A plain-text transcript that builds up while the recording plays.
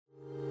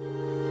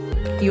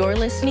You're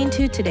listening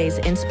to today's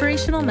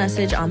inspirational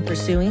message on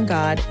Pursuing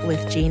God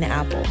with Gene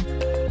Apple.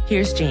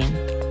 Here's Gene.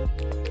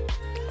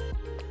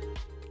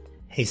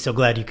 Hey, so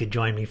glad you could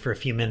join me for a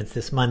few minutes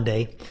this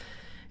Monday.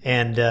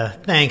 And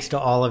thanks to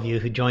all of you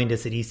who joined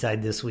us at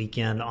Eastside this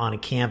weekend on a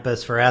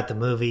campus for at the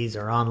movies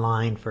or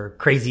online for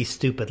Crazy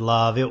Stupid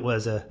Love. It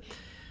was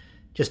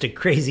just a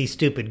crazy,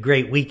 stupid,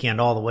 great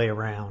weekend all the way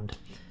around.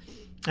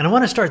 And I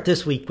want to start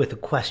this week with a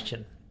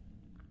question.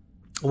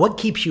 What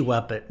keeps you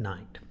up at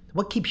night?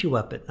 What keeps you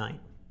up at night?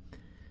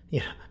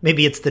 Yeah,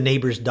 maybe it's the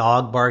neighbor's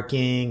dog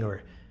barking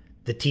or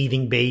the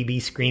teething baby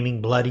screaming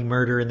bloody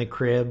murder in the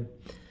crib.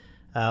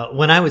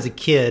 When I was a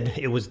kid,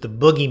 it was the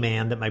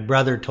boogeyman that my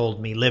brother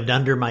told me lived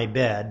under my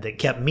bed that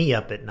kept me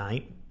up at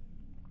night.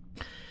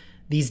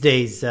 These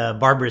days,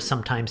 Barbara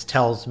sometimes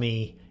tells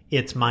me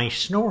it's my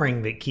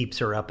snoring that keeps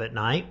her up at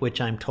night,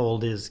 which I'm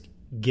told is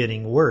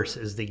getting worse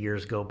as the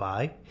years go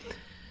by.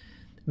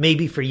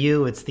 Maybe for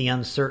you, it's the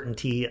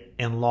uncertainty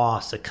and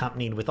loss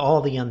accompanied with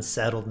all the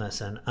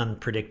unsettledness and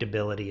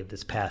unpredictability of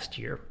this past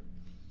year.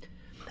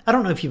 I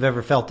don't know if you've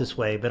ever felt this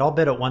way, but I'll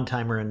bet at one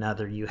time or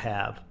another you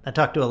have. I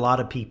talk to a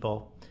lot of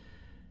people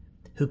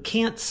who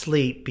can't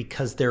sleep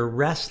because they're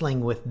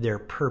wrestling with their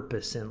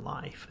purpose in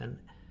life, and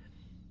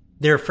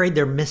they're afraid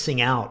they're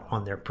missing out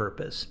on their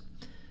purpose.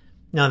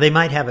 Now, they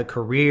might have a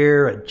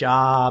career, a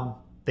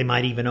job, they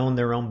might even own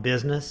their own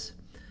business.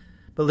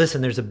 But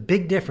listen, there's a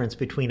big difference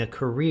between a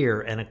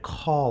career and a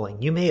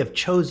calling. You may have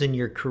chosen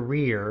your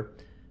career,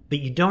 but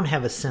you don't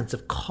have a sense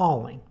of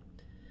calling.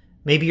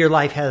 Maybe your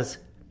life has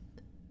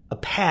a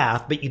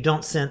path, but you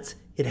don't sense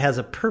it has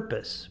a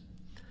purpose.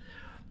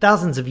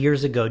 Thousands of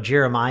years ago,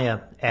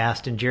 Jeremiah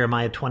asked in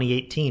Jeremiah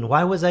 20:18,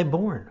 "Why was I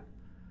born?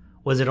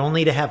 Was it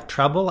only to have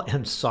trouble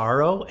and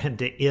sorrow and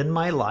to end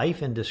my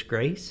life in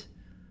disgrace?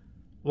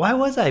 Why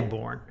was I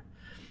born?"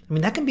 I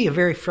mean, that can be a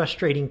very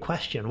frustrating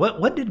question.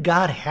 What did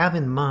God have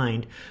in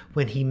mind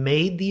when he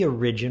made the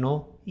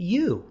original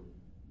you?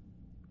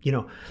 You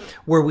know,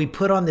 were we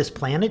put on this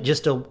planet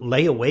just to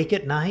lay awake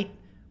at night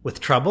with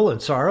trouble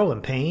and sorrow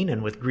and pain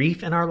and with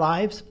grief in our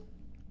lives?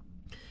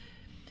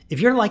 If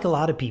you're like a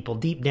lot of people,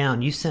 deep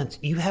down, you sense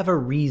you have a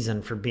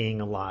reason for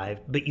being alive,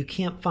 but you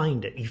can't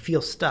find it. You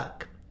feel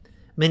stuck.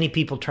 Many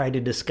people try to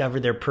discover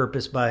their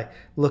purpose by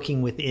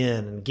looking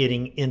within and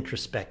getting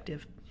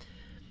introspective.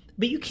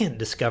 But you can't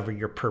discover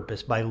your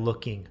purpose by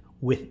looking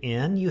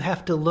within. You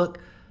have to look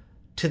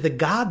to the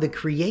God, the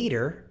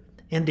Creator,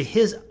 and to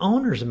his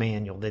owner's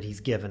manual that he's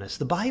given us,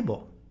 the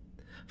Bible.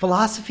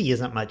 Philosophy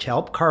isn't much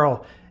help.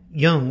 Carl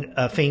Jung,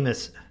 a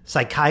famous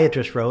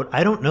psychiatrist, wrote,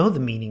 "I don't know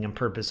the meaning and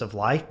purpose of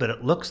life, but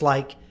it looks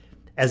like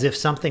as if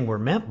something were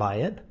meant by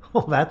it."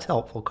 Well, that's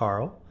helpful,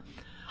 Carl.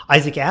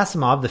 Isaac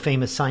Asimov, the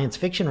famous science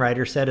fiction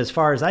writer, said, "As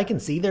far as I can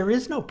see, there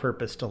is no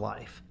purpose to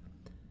life."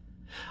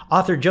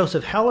 Author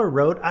Joseph Heller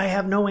wrote, "I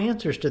have no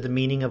answers to the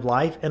meaning of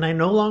life, and I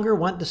no longer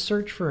want to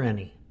search for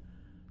any."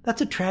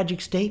 That's a tragic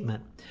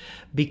statement,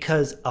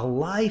 because a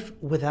life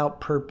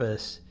without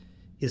purpose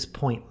is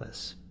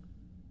pointless.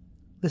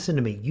 Listen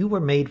to me, you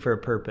were made for a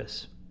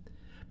purpose.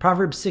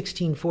 Proverbs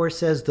 16:4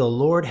 says, "The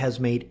Lord has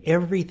made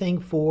everything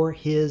for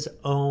his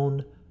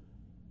own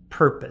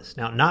purpose."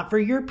 Now, not for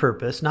your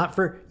purpose, not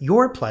for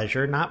your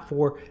pleasure, not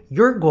for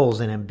your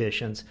goals and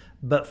ambitions,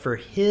 but for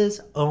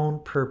his own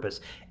purpose.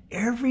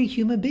 Every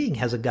human being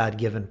has a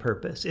God-given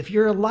purpose. If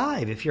you're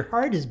alive, if your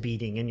heart is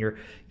beating and you're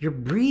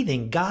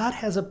breathing, God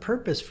has a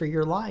purpose for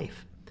your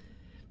life.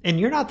 And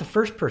you're not the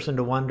first person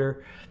to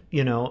wonder,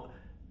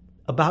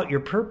 about your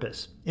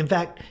purpose. In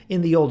fact,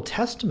 in the Old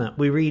Testament,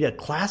 we read a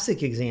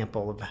classic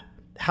example of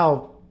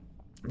how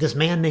this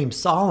man named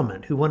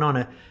Solomon, who went on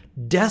a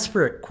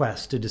desperate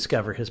quest to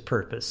discover his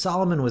purpose.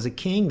 Solomon was a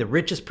king, the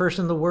richest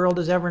person the world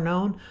has ever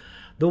known,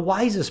 the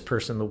wisest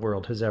person the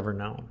world has ever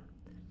known.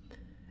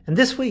 And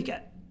this week,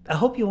 I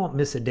hope you won't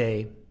miss a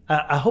day.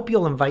 I hope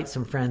you'll invite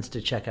some friends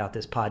to check out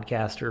this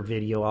podcast or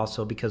video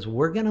also, because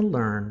we're going to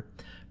learn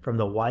from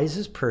the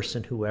wisest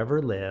person who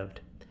ever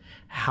lived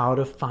how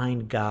to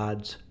find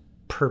God's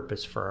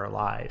purpose for our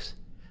lives,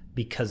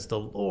 because the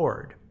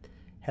Lord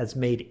has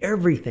made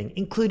everything,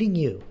 including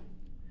you,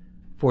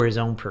 for his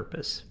own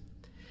purpose.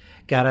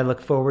 God, I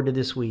look forward to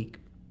this week.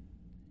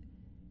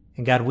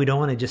 And God, we don't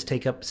want to just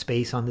take up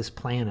space on this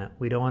planet.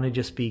 We don't want to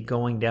just be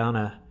going down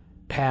a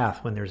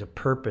path when there's a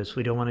purpose.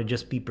 We don't want to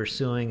just be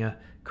pursuing a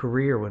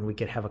career when we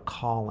could have a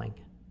calling.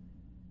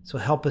 So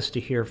help us to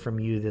hear from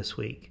you this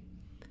week.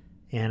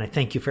 And I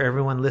thank you for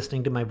everyone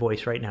listening to my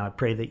voice right now. I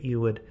pray that you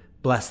would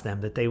bless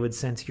them, that they would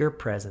sense your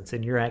presence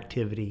and your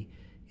activity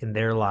in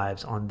their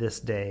lives on this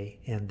day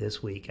and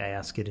this week. I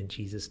ask it in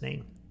Jesus'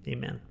 name.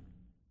 Amen.